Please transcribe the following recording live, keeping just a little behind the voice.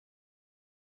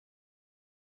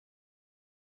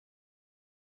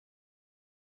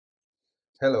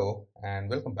Hello and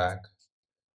welcome back.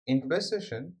 In today's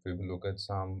session, we will look at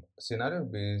some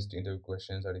scenario-based interview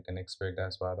questions that you can expect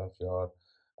as part of your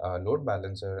load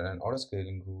balancer and auto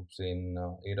scaling groups in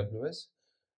AWS.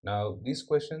 Now, these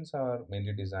questions are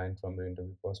mainly designed from the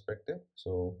interview perspective.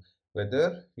 So,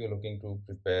 whether you're looking to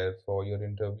prepare for your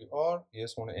interview or you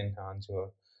just want to enhance your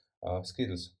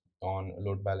skills on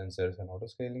load balancers and auto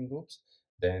scaling groups,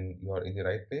 then you are in the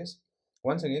right place.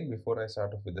 Once again, before I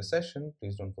start off with the session,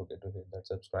 please don't forget to hit that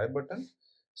subscribe button.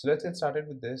 So let's get started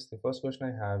with this. The first question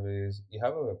I have is, you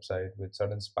have a website with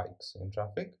sudden spikes in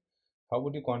traffic. How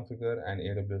would you configure an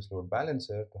AWS load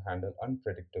balancer to handle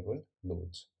unpredictable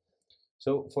loads?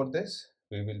 So for this,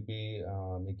 we will be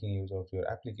making use of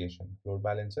your application load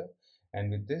balancer. And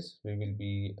with this, we will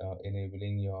be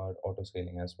enabling your auto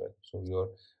scaling as well. So your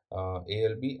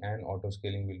ALB and auto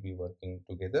scaling will be working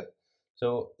together.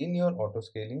 So in your auto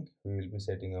scaling, we will be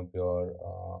setting up your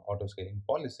auto scaling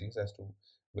policies as to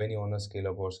when you want to scale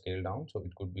up or scale down. So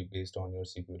it could be based on your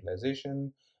CPU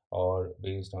utilization or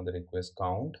based on the request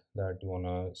count that you want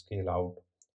to scale out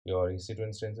your EC2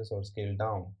 instances or scale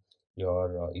down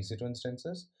your EC2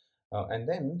 instances. And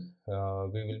then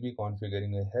we will be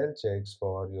configuring a health checks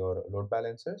for your load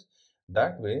balancers.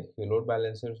 That way, your load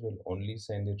balancers will only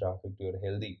send the traffic to your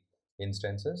healthy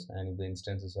instances, and if the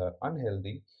instances are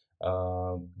unhealthy,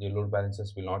 the load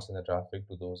balancers will not send the traffic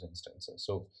to those instances.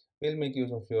 So we'll make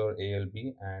use of your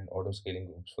ALB and auto scaling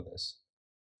groups for this.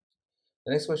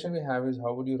 The next question we have is,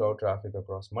 how would you route traffic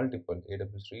across multiple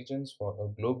AWS regions for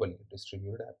a globally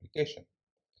distributed application?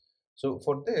 So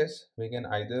for this, we can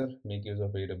either make use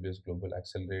of AWS Global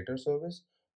Accelerator Service,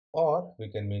 or we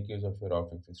can make use of your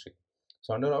Route 53.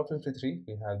 So under Route 53,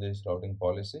 we have this routing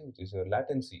policy, which is a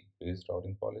latency based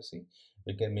routing policy.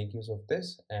 We can make use of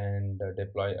this and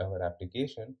deploy our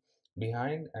application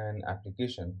behind an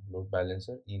application load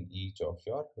balancer in each of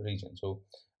your region. So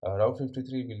Route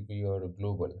 53 will be your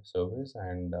global service,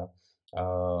 and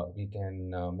we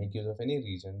can make use of any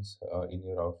regions in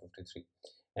your Route 53.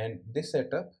 And this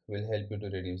setup will help you to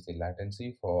reduce the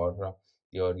latency for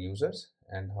your users.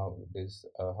 And how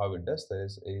it does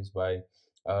this is by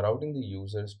routing the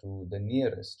users to the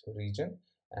nearest region,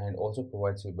 and also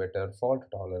provides you better fault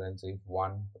tolerance if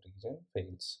one region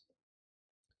fails.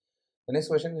 The next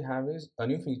question we have is, a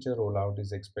new feature rollout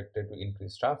is expected to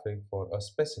increase traffic for a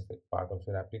specific part of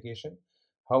your application.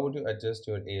 How would you adjust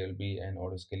your ALB and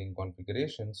auto scaling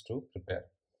configurations to prepare?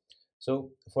 So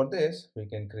for this, we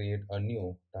can create a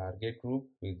new target group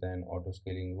with an auto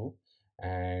scaling group,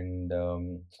 and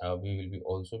we will be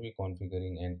also be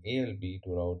configuring an ALB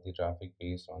to route the traffic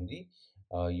based on the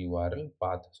URL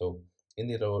path. So in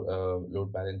the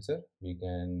load balancer, we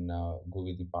can go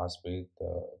with the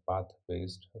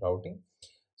path-based routing.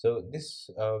 So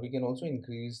this we can also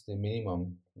increase the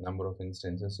minimum number of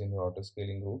instances in our auto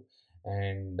scaling group,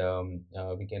 and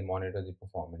we can monitor the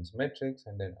performance metrics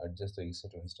and then adjust the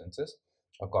EC2 instances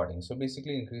according. So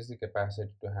basically increase the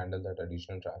capacity to handle that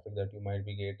additional traffic that you might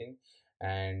be getting,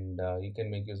 and you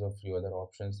can make use of few other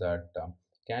options that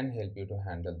can help you to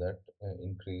handle that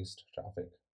increased traffic.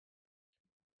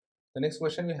 The next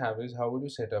question we have is, how would you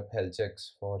set up health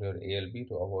checks for your ALB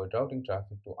to avoid routing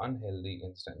traffic to unhealthy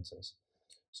instances?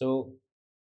 So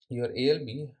your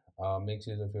ALB makes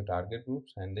use of your target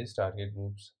groups, and these target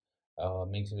groups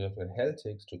makes use of your health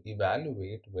checks to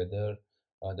evaluate whether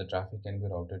the traffic can be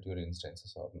routed to your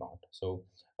instances or not. So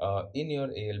in your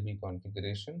ALB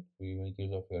configuration, we make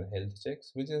use of your health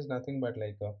checks, which is nothing but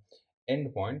like a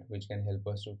endpoint which can help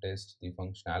us to test the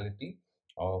functionality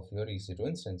of your EC2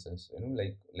 instances.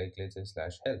 Like let's say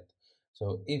slash health.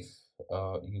 So if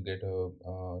you get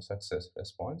a success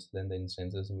response, then the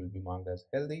instances will be marked as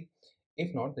healthy.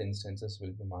 If not, the instances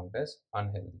will be marked as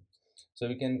unhealthy. So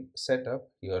we can set up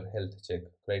your health check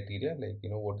criteria, like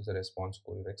what is the response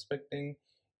score you're expecting,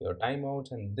 your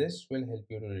timeouts, and this will help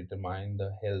you to determine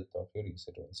the health of your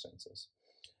EC2 instances.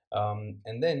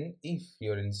 And then if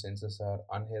your instances are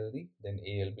unhealthy, then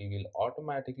ALB will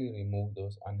automatically remove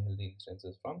those unhealthy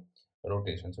instances from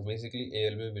rotation. So basically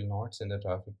ALB will not send the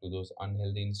traffic to those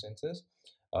unhealthy instances.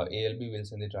 ALB will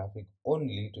send the traffic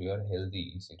only to your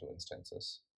healthy EC2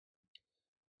 instances.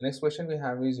 The next question we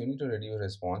have is, you need to reduce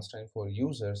response time for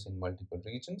users in multiple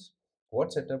regions.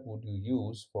 What setup would you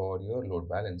use for your load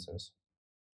balancers?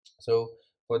 So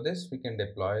for this, we can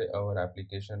deploy our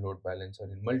application load balancer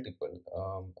in multiple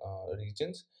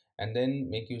regions, and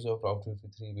then make use of Route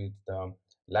 53 with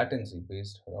latency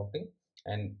based routing.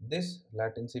 And this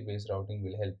latency based routing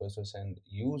will help us to send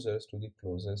users to the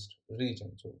closest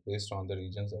region, so based on the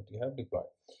regions that you have deployed.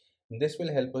 This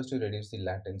will help us to reduce the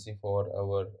latency for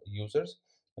our users.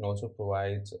 and also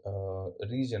provides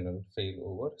regional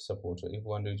failover support. So if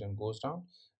one region goes down,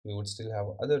 we would still have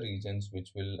other regions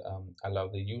which will allow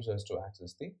the users to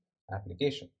access the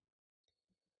application.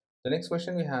 The next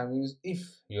question we have is,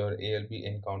 if your ALB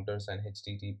encounters an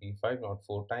HTTP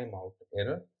 504 timeout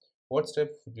error, what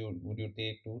steps would you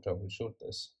take to troubleshoot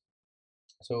this?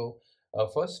 So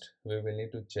first, we will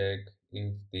need to check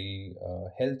if the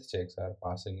health checks are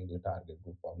passing in the target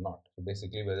group or not. So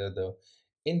basically, whether the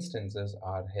instances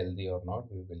are healthy or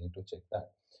not, we will need to check that.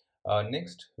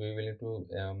 Next, we will need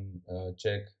to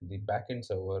check the backend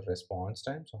server response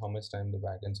time. So how much time the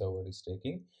backend server is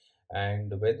taking,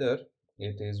 and whether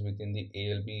it is within the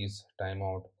ALB's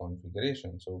timeout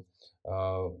configuration. So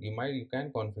you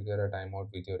can configure a timeout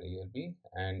with your ALB,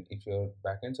 and if your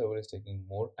backend server is taking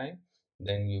more time,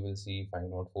 then you will see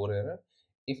 504 error.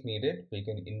 If needed, we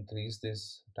can increase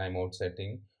this timeout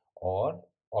setting or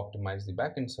optimize the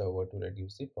backend server to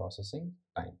reduce the processing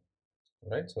time.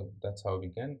 Right, so that's how we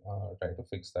can try to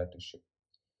fix that issue.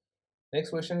 Next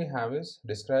question we have is,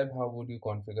 describe how would you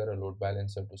configure a load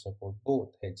balancer to support both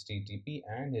HTTP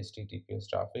and HTTPS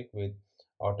traffic with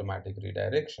automatic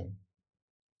redirection.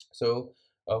 So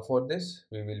for this,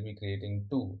 we will be creating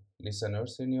two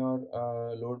listeners in your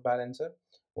load balancer.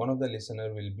 One of the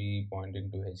listener will be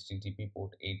pointing to HTTP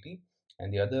port 80,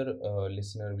 and the other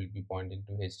listener will be pointing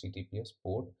to HTTPS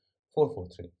port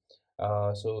 443.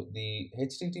 So the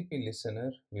HTTP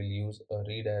listener will use a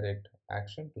redirect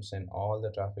action to send all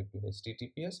the traffic to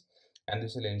HTTPS, and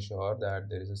this will ensure that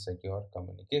there is a secure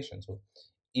communication. So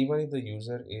even if the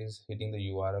user is hitting the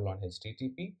URL on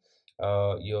HTTP,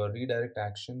 your redirect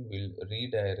action will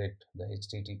redirect the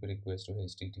HTTP request to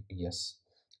HTTPS.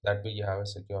 That way you have a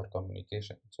secure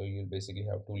communication. So you'll basically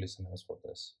have two listeners for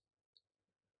this.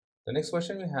 The next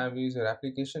question we have is, your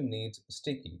application needs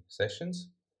sticky sessions.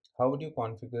 How would you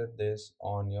configure this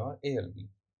on your ALB?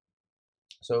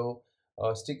 So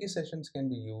sticky sessions can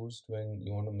be used when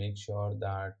you want to make sure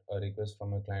that a request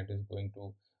from a client is going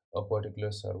to a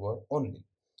particular server only.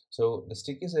 So the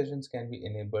sticky sessions can be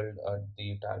enabled at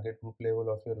the target group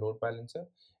level of your load balancer,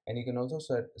 and you can also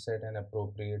set an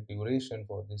appropriate duration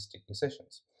for these sticky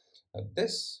sessions.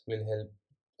 This will help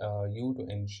you to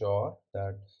ensure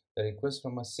that the request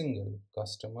from a single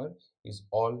customer is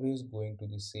always going to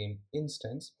the same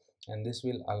instance, and this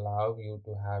will allow you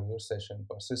to have your session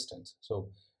persistence. So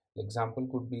example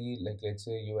could be like, let's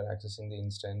say you are accessing the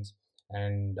instance,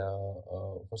 and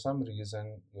for some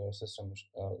reason your system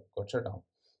got shut down.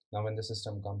 Now when the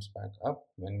system comes back up,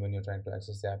 when you're trying to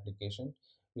access the application,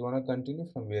 you want to continue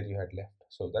from where you had left.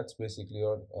 So that's basically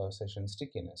your session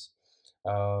stickiness.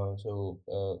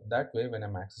 That way, when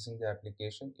I'm accessing the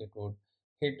application, it would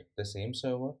hit the same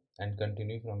server and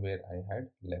continue from where I had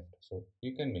left. So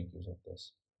you can make use of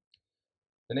this.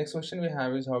 The next question we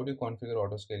have is, how do you configure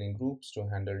auto scaling groups to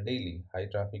handle daily high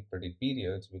traffic peak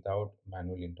periods without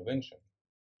manual intervention?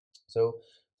 So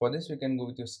for this, we can go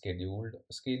with your scheduled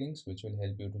scalings, which will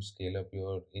help you to scale up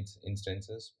your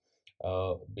instances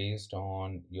based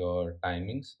on your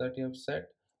timings that you have set,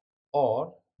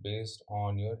 or based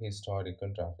on your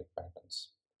historical traffic patterns.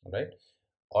 All right.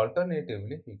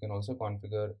 Alternatively, you can also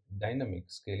configure dynamic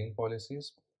scaling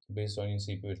policies based on your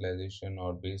CPU utilization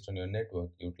or based on your network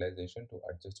utilization to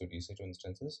adjust your EC2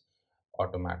 instances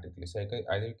automatically. So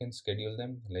either you can schedule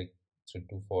them like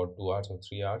for 2 hours or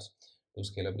 3 hours to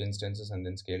scale up the instances and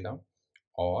then scale down,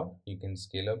 or you can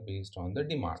scale up based on the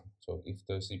demand. So if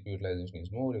the CPU utilization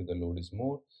is more, if the load is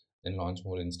more, then launch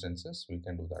more instances. We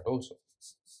can do that also.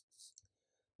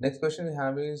 Next question we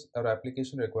have is, our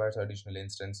application requires additional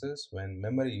instances when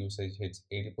memory usage hits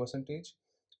 80%.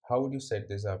 How would you set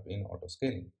this up in auto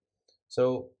scaling?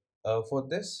 So for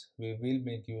this, we will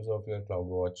make use of your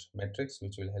CloudWatch metrics,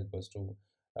 which will help us to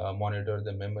monitor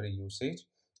the memory usage.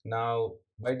 Now,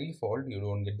 by default, you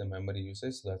don't get the memory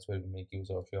usage, so that's why we make use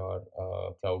of your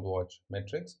CloudWatch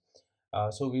metrics.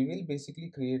 So we will basically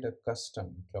create a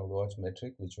custom CloudWatch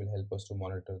metric, which will help us to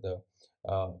monitor the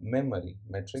memory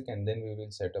metric, and then we will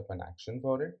set up an action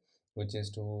for it, which is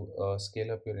to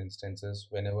scale up your instances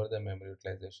whenever the memory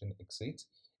utilization exceeds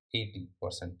 80%.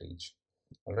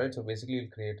 All right, so basically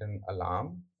you'll create an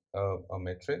alarm, a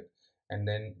metric, and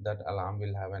then that alarm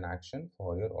will have an action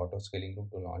for your auto scaling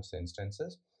group to launch the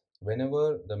instances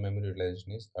whenever the memory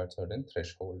utilization is at certain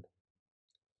threshold.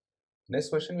 Next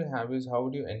question we have is, how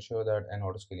would you ensure that an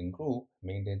auto scaling group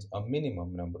maintains a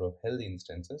minimum number of healthy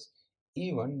instances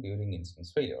even during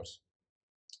instance failures?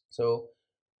 So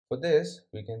for this,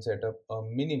 we can set up a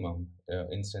minimum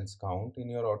instance count in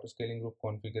your auto scaling group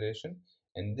configuration,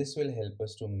 and this will help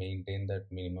us to maintain that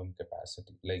minimum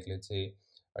capacity. Like let's say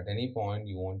at any point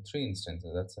you want 3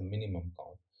 instances, that's a minimum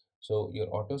count. So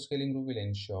your auto scaling group will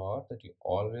ensure that you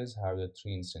always have the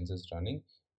three instances running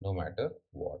no matter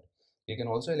what. You can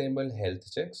also enable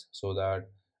health checks so that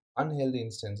unhealthy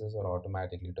instances are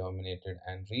automatically terminated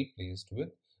and replaced with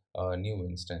new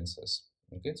instances.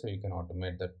 Okay, so you can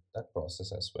automate that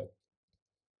process as well.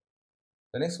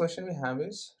 The next question we have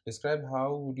is, describe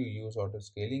how would you use auto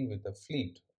scaling with a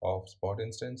fleet of spot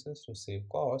instances to save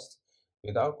costs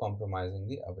without compromising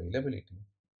the availability.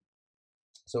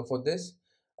 So for this,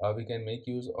 we can make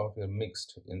use of your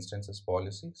mixed instances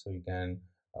policy. So you can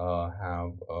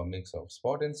have a mix of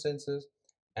spot instances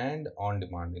and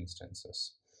on-demand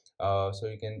instances. So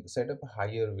you can set up a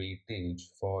higher weightage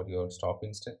for your spot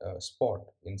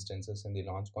instances in the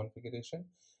launch configuration,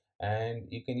 and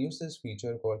you can use this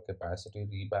feature called capacity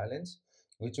rebalance,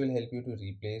 which will help you to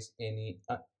replace any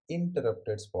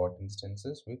interrupted spot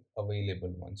instances with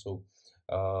available ones. So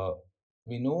uh,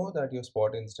 we know that your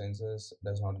spot instances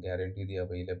does not guarantee the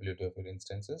availability of your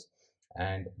instances,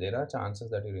 and there are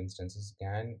chances that your instances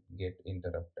can get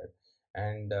interrupted.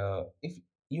 And if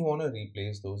you want to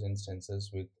replace those instances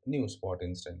with new spot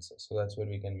instances, so that's where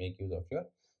we can make use of your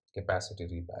capacity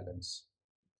rebalance.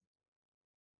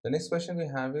 The next question we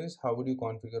have is, how would you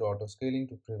configure auto scaling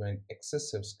to prevent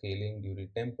excessive scaling during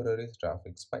temporary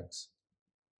traffic spikes?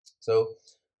 So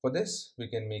for this, we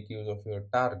can make use of your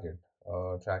target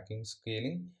tracking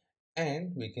scaling,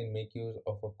 and we can make use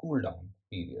of a cooldown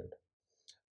period,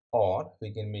 or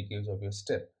we can make use of your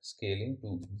step scaling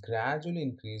to gradually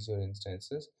increase your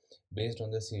instances based on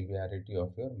the severity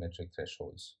of your metric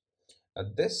thresholds.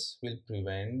 This will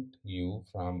prevent you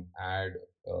from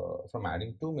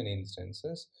adding too many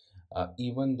instances,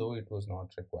 even though it was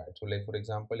not required. So, like for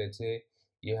example, let's say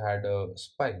you had a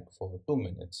spike for 2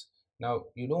 minutes. Now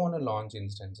you don't want to launch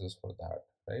instances for that,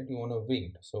 right? You want to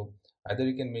wait. So either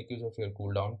you can make use of your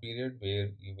cooldown period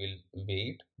where you will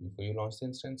wait before you launch the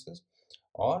instances,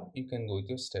 or you can go with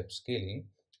your step scaling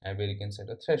and where you can set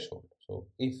a threshold. So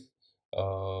if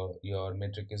your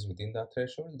metric is within that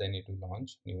threshold, then it will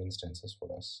launch new instances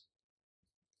for us.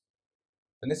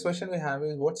 The next question we have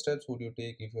is, what steps would you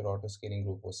take if your auto scaling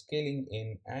group was scaling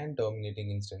in and terminating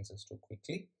instances too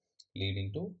quickly,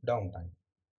 leading to downtime?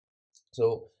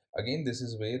 So again, this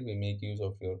is where we make use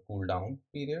of your cooldown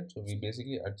period. So we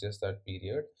basically adjust that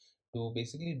period to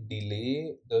basically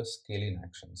delay the scaling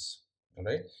actions, all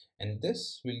right? And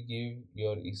this will give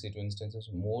your EC2 instances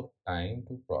more time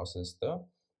to process the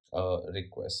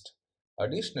request.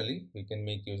 Additionally, we can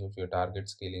make use of your target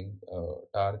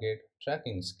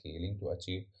tracking scaling to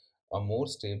achieve a more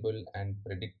stable and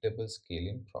predictable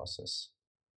scaling process.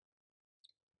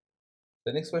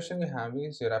 The next question we have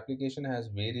is, your application has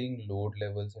varying load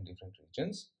levels in different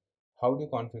regions. How do you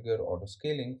configure auto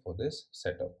scaling for this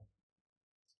setup?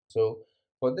 So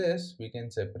for this, we can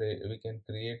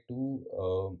create two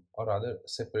or rather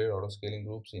separate auto scaling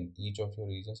groups in each of your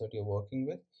regions that you're working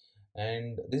with.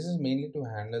 And this is mainly to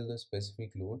handle the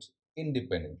specific loads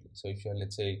independently. So if you're,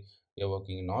 let's say, you're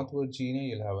working in North Virginia,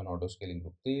 you'll have an auto scaling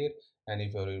group there. And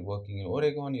if you're working in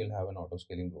Oregon, you'll have an auto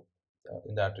scaling group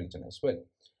in that region as well.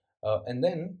 And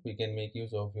then we can make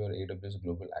use of your AWS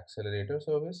Global Accelerator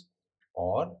service,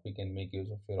 or we can make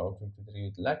use of your Route 53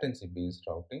 with latency based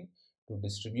routing to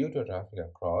distribute your traffic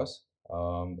across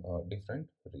different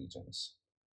regions.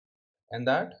 And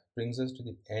that brings us to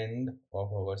the end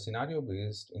of our scenario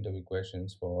based interview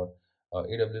questions for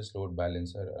AWS Load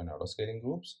Balancer and auto scaling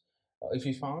groups. If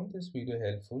you found this video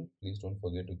helpful, please don't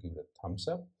forget to give it a thumbs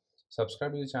up.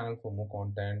 Subscribe to the channel for more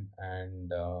content,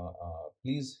 and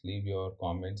please leave your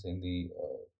comments in the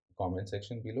comment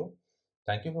section below.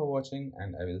 Thank you for watching,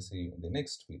 and I will see you in the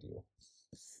next video.